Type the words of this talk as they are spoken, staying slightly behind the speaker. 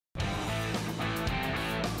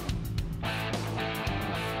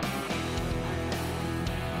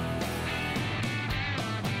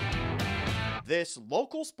This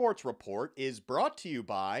local sports report is brought to you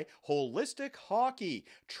by Holistic Hockey,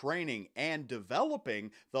 training and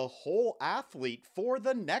developing the whole athlete for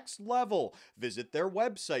the next level. Visit their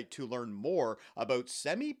website to learn more about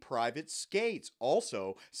semi-private skates.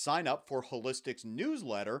 Also, sign up for Holistic's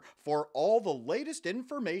newsletter for all the latest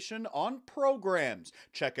information on programs.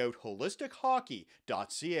 Check out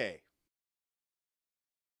holistichockey.ca.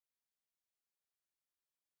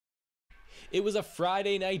 It was a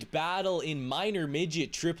Friday night battle in minor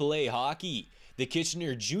midget AAA hockey. The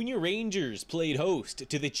Kitchener Junior Rangers played host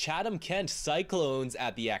to the Chatham-Kent Cyclones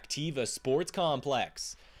at the Activa Sports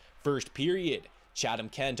Complex. First period,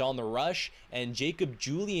 Chatham-Kent on the rush, and Jacob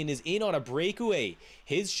Julian is in on a breakaway.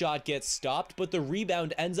 His shot gets stopped, but the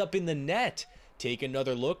rebound ends up in the net. Take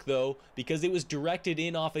another look though, because it was directed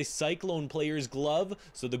in off a Cyclone player's glove,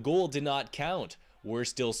 so the goal did not count. We're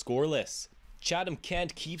still scoreless.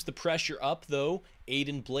 Chatham-Kent keeps the pressure up though.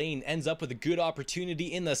 Aiden Blaine ends up with a good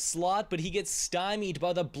opportunity in the slot, but he gets stymied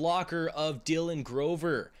by the blocker of Dylan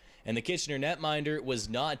Grover. And the Kitchener netminder was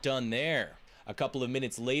not done there. A couple of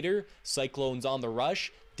minutes later, Cyclones on the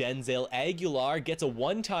rush. Denzel Aguilar gets a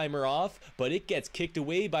one-timer off, but it gets kicked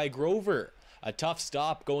away by Grover. A tough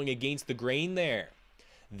stop going against the grain there.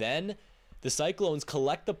 Then, the Cyclones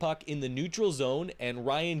collect the puck in the neutral zone, and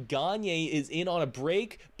Ryan Gagne is in on a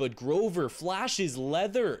break, but Grover flashes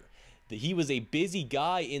leather. He was a busy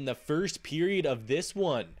guy in the first period of this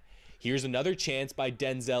one. Here's another chance by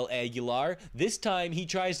Denzel Aguilar. This time he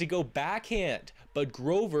tries to go backhand, but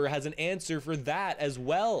Grover has an answer for that as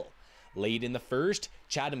well. Late in the first,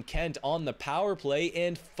 Chatham-Kent on the power play,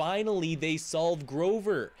 and finally they solve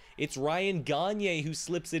Grover. It's Ryan Gagne who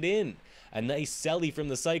slips it in. A nice celly from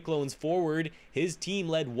the Cyclones forward. His team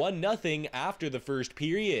led 1-0 after the first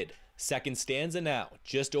period. Second stanza now,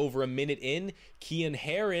 just over a minute in, Kian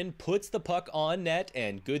Herron puts the puck on net,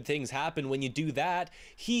 and good things happen when you do that.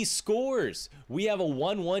 He scores! We have a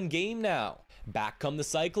 1-1 game now. Back come the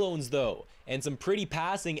Cyclones though, and some pretty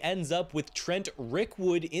passing ends up with Trent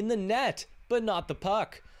Rickwood in the net, but not the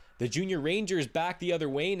puck. The Junior Rangers back the other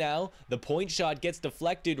way now. The point shot gets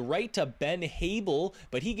deflected right to Ben Habel,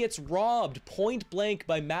 but he gets robbed point blank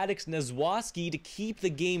by Maddox Nazwoski to keep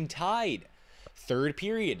the game tied. Third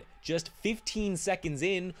period, just 15 seconds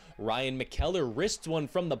in, Ryan McKellar wrists one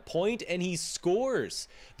from the point and he scores.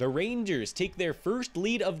 The Rangers take their first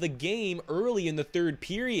lead of the game early in the third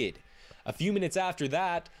period. A few minutes after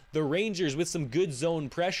that, the Rangers, with some good zone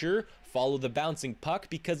pressure, follow the bouncing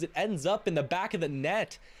puck because it ends up in the back of the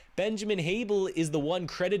net. Benjamin Habel is the one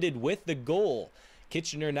credited with the goal.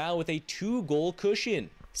 Kitchener now with a 2-goal cushion.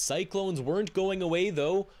 Cyclones weren't going away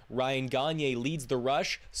though. Ryan Gagne leads the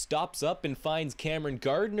rush, stops up and finds Cameron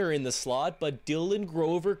Gardner in the slot, but Dylan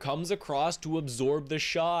Grover comes across to absorb the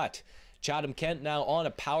shot. Chatham-Kent now on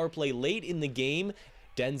a power play late in the game.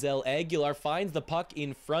 Denzel Aguilar finds the puck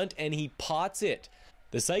in front and he pots it.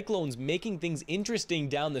 The Cyclones making things interesting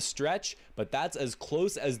down the stretch, but that's as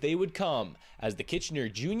close as they would come, as the Kitchener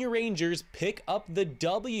Junior Rangers pick up the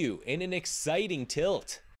W in an exciting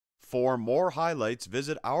tilt. For more highlights,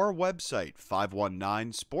 visit our website,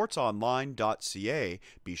 519sportsonline.ca.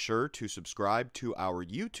 Be sure to subscribe to our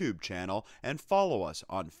YouTube channel and follow us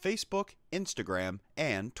on Facebook, Instagram,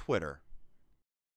 and Twitter.